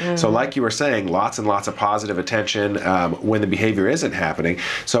good. So like you were saying, lots and lots of positive attention when the behavior isn't happening.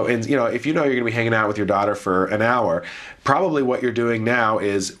 So if you know you're going to be hanging out with your daughter for an hour, probably what you're doing now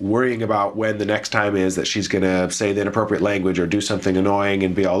is worrying about when the next time is that she's going to say the inappropriate language or do something annoying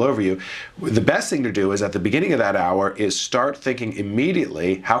and be all over you. The best thing to do is at the beginning of that hour is start thinking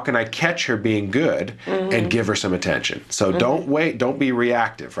immediately, how can I catch her being good and give her some attention? So don't wait, don't be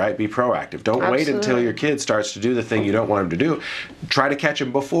reactive, right? Be proactive. Don't wait until your kid starts to do the thing you don't want them to do. Try to catch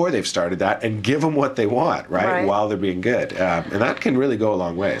them before they've started that and give them what they want, right? While they're being good. And that can really go a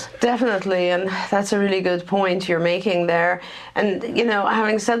long ways. Definitely, and that's a really good point you're making there. And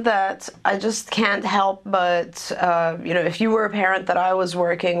having said that, I just can't help but if you were a parent that I was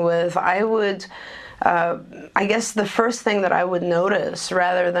working with, I would I guess the first thing that I would notice,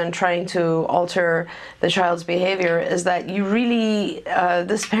 rather than trying to alter the child's behavior, is that you really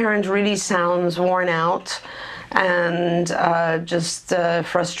this parent really sounds worn out and just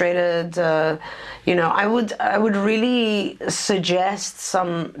frustrated. I would really suggest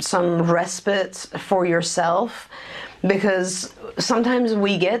some respite for yourself, because sometimes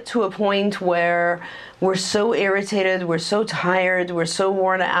we get to a point where we're so irritated, we're so tired, we're so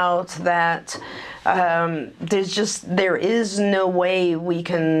worn out that there is no way we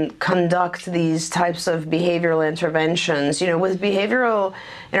can conduct these types of behavioral interventions. With behavioral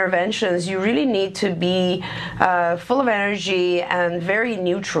interventions, you really need to be full of energy and very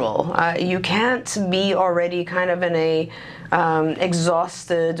neutral. You can't be already kind of in a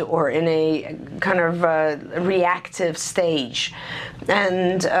exhausted or in a kind of reactive stage.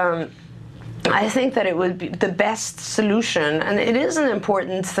 And I think that it would be the best solution, and it is an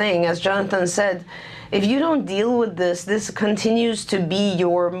important thing, as Jonathan said. If you don't deal with this continues to be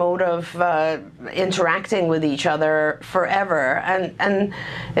your mode of interacting with each other forever, and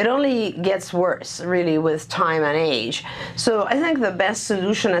it only gets worse, really, with time and age. So I think the best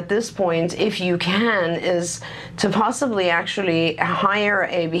solution at this point, if you can, is to possibly actually hire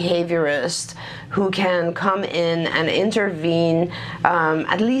a behaviorist who can come in and intervene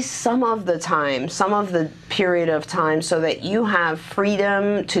at least some of the time, some of the period of time, so that you have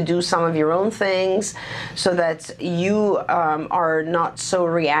freedom to do some of your own things, so that you are not so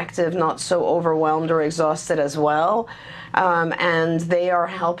reactive, not so overwhelmed or exhausted as well. And they are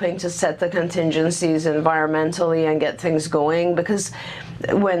helping to set the contingencies environmentally and get things going, because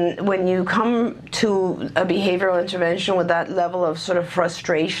when you come to a behavioral intervention with that level of sort of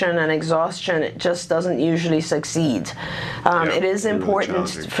frustration and exhaustion, it just doesn't usually succeed. It is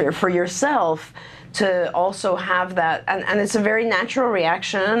important really for yourself to also have that, and it's a very natural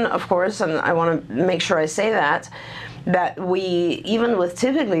reaction, of course, and I want to make sure I say that we, even with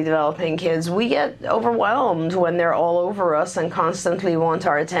typically developing kids, we get overwhelmed when they're all over us and constantly want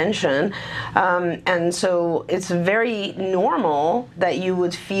our attention. And so it's very normal that you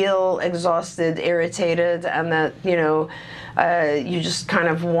would feel exhausted, irritated, and that, you just kind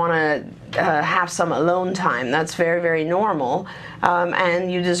of want to have some alone time. That's very, very normal,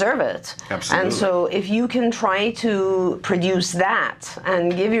 and you deserve it. Absolutely. And so if you can try to produce that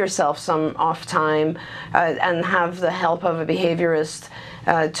and give yourself some off time and have the help of a behaviorist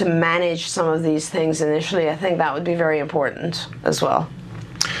to manage some of these things initially, I think that would be very important as well.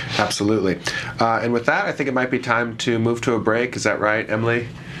 Absolutely. And with that, I think it might be time to move to a break. Is that right, Emily?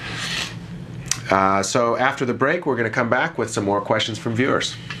 So after the break, we're going to come back with some more questions from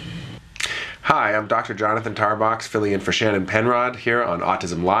viewers. Hi, I'm Dr. Jonathan Tarbox, filling in for Shannon Penrod here on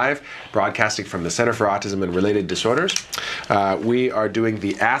Autism Live, broadcasting from the Center for Autism and Related Disorders. We are doing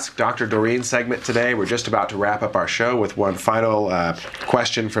the Ask Dr. Doreen segment today. We're just about to wrap up our show with one final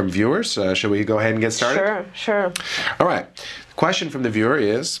question from viewers. Shall we go ahead and get started? Sure. All right. The question from the viewer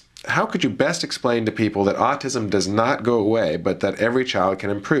is, how could you best explain to people that autism does not go away, but that every child can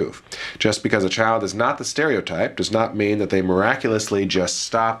improve? Just because a child is not the stereotype does not mean that they miraculously just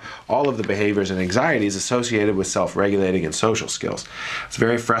stop all of the behaviors and anxieties associated with self-regulating and social skills. It's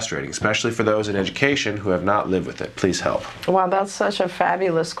very frustrating, especially for those in education who have not lived with it. Please help. Wow, that's such a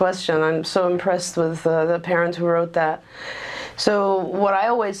fabulous question. I'm so impressed with the parent who wrote that. So what I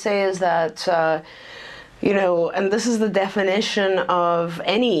always say is that and this is the definition of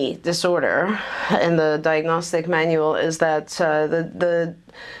any disorder in the diagnostic manual, is that the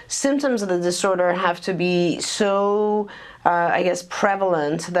symptoms of the disorder have to be so I guess,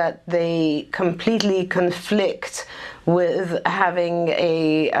 prevalent that they completely conflict with having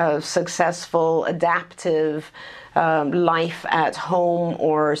a successful, adaptive life at home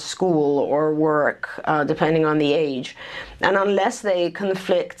or school or work, depending on the age. And unless they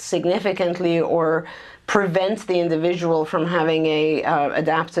conflict significantly or prevent the individual from having a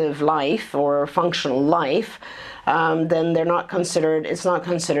adaptive life or functional life, then they're not considered, it's not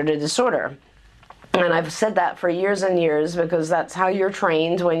considered a disorder. And I've said that for years and years because that's how you're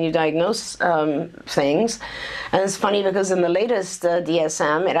trained when you diagnose things. And it's funny because in the latest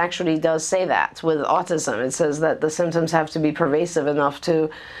DSM, it actually does say that with autism. It says that the symptoms have to be pervasive enough to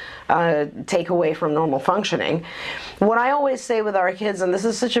take away from normal functioning. What I always say with our kids, and this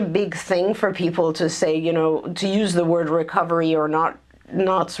is such a big thing for people to say, you know, to use the word recovery or not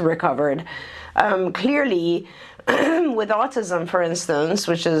recovered. Clearly, with autism, for instance,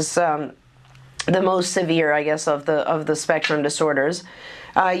 which is the most severe, I guess, of the spectrum disorders,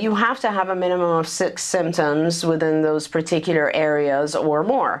 you have to have a minimum of 6 symptoms within those particular areas or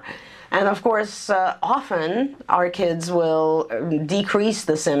more. And of course, often our kids will decrease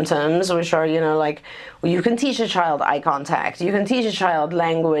the symptoms, which are, you know, like, well, you can teach a child eye contact. You can teach a child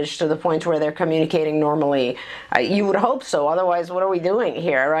language to the point where they're communicating normally. You would hope so. Otherwise, what are we doing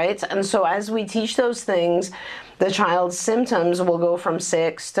here, right? And so as we teach those things, the child's symptoms will go from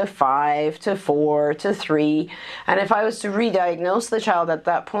 6 to 5 to 4 to 3. And if I was to re-diagnose the child at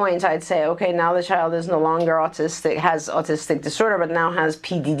that point, I'd say, okay, now the child is no longer autistic, has autistic disorder, but now has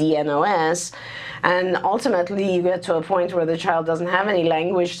PDD-NOS. And ultimately, you get to a point where the child doesn't have any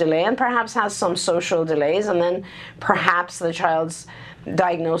language delay and perhaps has some social delays. And then perhaps the child's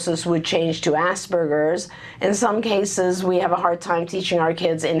diagnosis would change to Asperger's. In some cases, we have a hard time teaching our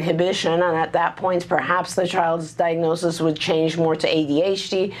kids inhibition, and at that point, perhaps the child's diagnosis would change more to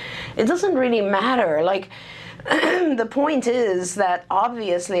ADHD. It doesn't really matter. Like, the point is that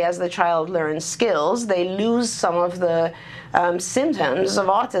obviously as the child learns skills, they lose some of the symptoms of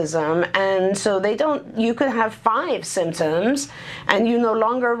autism, and so they don't, you could have 5 symptoms and you no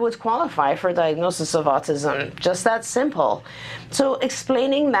longer would qualify for diagnosis of autism. Just that simple. So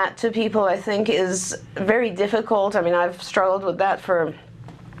explaining that to people, I think, is very difficult. I mean, I've struggled with that for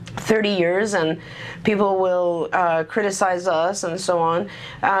 30 years, and people will criticize us and so on,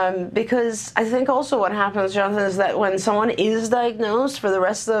 because I think also what happens, Jonathan, is that when someone is diagnosed, for the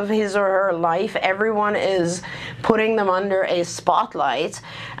rest of his or her life, everyone is putting them under a spotlight,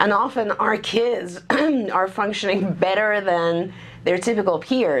 and often our kids are functioning better than their typical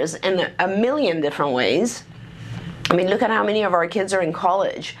peers in a million different ways. I mean, look at how many of our kids are in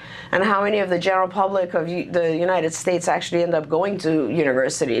college and how many of the general public of the United States actually end up going to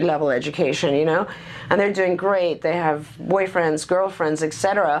university level education, you know, and they're doing great. They have boyfriends, girlfriends,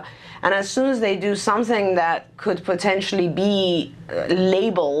 etc. And as soon as they do something that could potentially be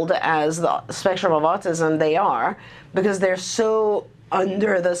labeled as the spectrum of autism, they are, because they're so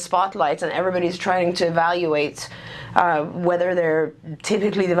under the spotlight and everybody's trying to evaluate whether they're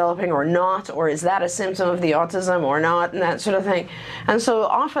typically developing or not, or is that a symptom of the autism or not, and that sort of thing. And so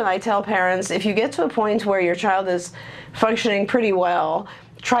often I tell parents, if you get to a point where your child is functioning pretty well,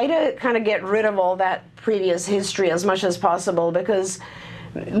 try to kind of get rid of all that previous history as much as possible, because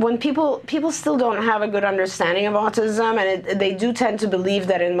when people still don't have a good understanding of autism, and they do tend to believe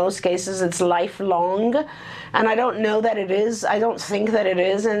that in most cases it's lifelong, and I don't know that it is. I don't think that it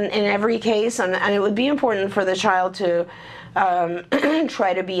is in every case, and it would be important for the child to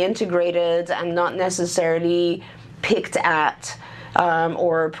try to be integrated and not necessarily picked at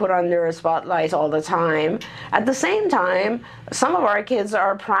or put under a spotlight all the time. At the same time, some of our kids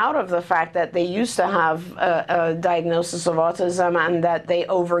are proud of the fact that they used to have a diagnosis of autism and that they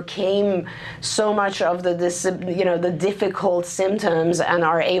overcame so much of the the difficult symptoms and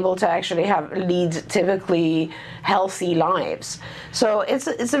are able to actually lead typically healthy lives. So it's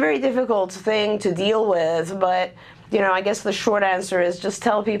a very difficult thing to deal with, but I guess the short answer is just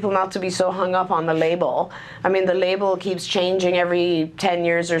tell people not to be so hung up on the label. I mean, the label keeps changing every 10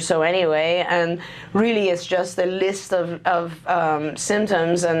 years or so anyway, and really it's just a list of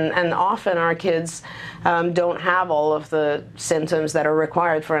symptoms, and often our kids don't have all of the symptoms that are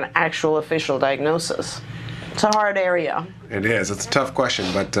required for an actual official diagnosis. It's a hard area. It is. It's a tough question,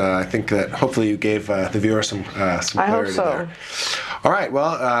 but I think that hopefully you gave the viewer some clarity I hope so. there. All right.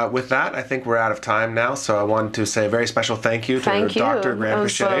 Well, with that, I think we're out of time now. So I want to say a very special thank you to Dr.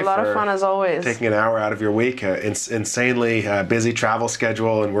 Grandpichet. It was a lot of fun as always. Taking an hour out of your week. Insanely busy travel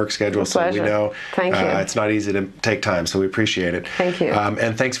schedule and work schedule. So we know it's not easy to take time. So we appreciate it. Thank you.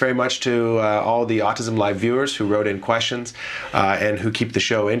 And thanks very much to all the Autism Live viewers who wrote in questions and who keep the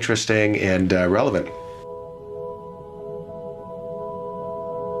show interesting and relevant.